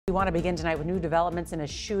We want to begin tonight with new developments in a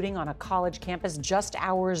shooting on a college campus just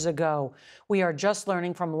hours ago. We are just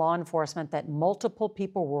learning from law enforcement that multiple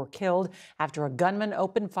people were killed after a gunman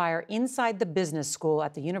opened fire inside the business school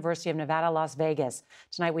at the University of Nevada, Las Vegas.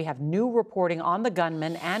 Tonight we have new reporting on the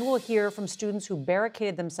gunman, and we'll hear from students who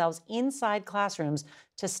barricaded themselves inside classrooms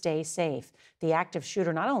to stay safe. The active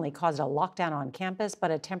shooter not only caused a lockdown on campus,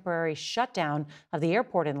 but a temporary shutdown of the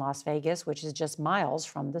airport in Las Vegas, which is just miles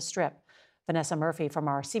from the Strip. Vanessa Murphy from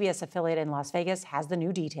our CBS affiliate in Las Vegas has the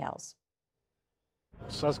new details.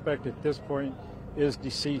 The suspect at this point is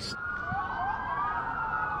deceased.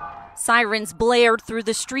 Sirens blared through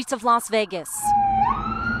the streets of Las Vegas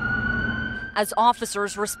as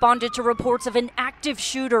officers responded to reports of an active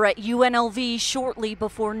shooter at UNLV shortly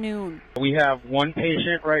before noon. We have one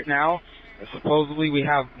patient right now. Supposedly we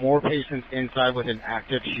have more patients inside with an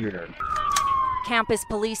active shooter. Campus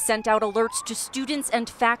police sent out alerts to students and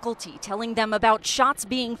faculty, telling them about shots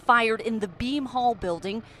being fired in the Beam Hall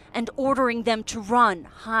building and ordering them to run,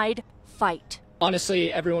 hide, fight.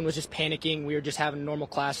 Honestly, everyone was just panicking. We were just having a normal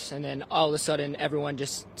class, and then all of a sudden,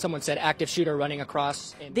 someone said active shooter running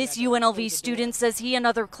across. This UNLV student says he and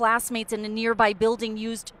other classmates in a nearby building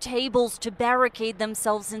used tables to barricade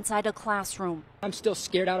themselves inside a classroom. I'm still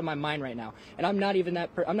scared out of my mind right now, and I'm not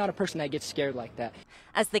a person that gets scared like that.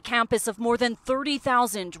 As the campus of more than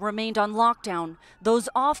 30,000 remained on lockdown, those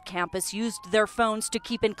off campus used their phones to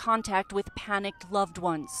keep in contact with panicked loved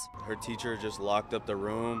ones. Her teacher just locked up the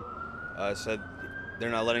room. Said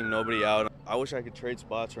they're not letting nobody out. I wish I could trade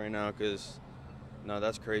spots right now because, no,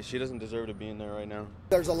 that's crazy. She doesn't deserve to be in there right now.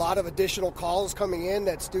 There's a lot of additional calls coming in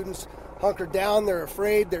that students hunkered down. They're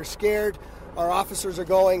afraid, they're scared. Our officers are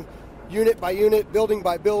going unit by unit, building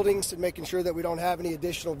by building, and making sure that we don't have any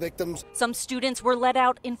additional victims. Some students were let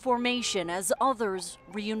out in formation as others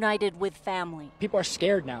reunited with family. People are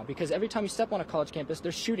scared now because every time you step on a college campus,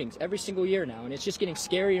 there's shootings every single year now, and it's just getting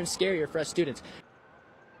scarier and scarier for us students.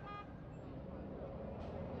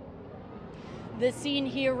 The scene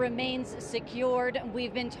here remains secured.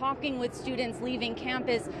 We've been talking with students leaving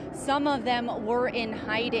campus. Some of them were in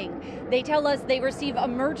hiding. They tell us they receive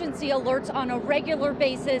emergency alerts on a regular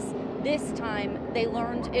basis. This time, they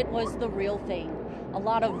learned it was the real thing. A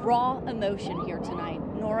lot of raw emotion here tonight.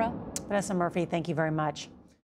 Norah? Vanessa Murphy, thank you very much.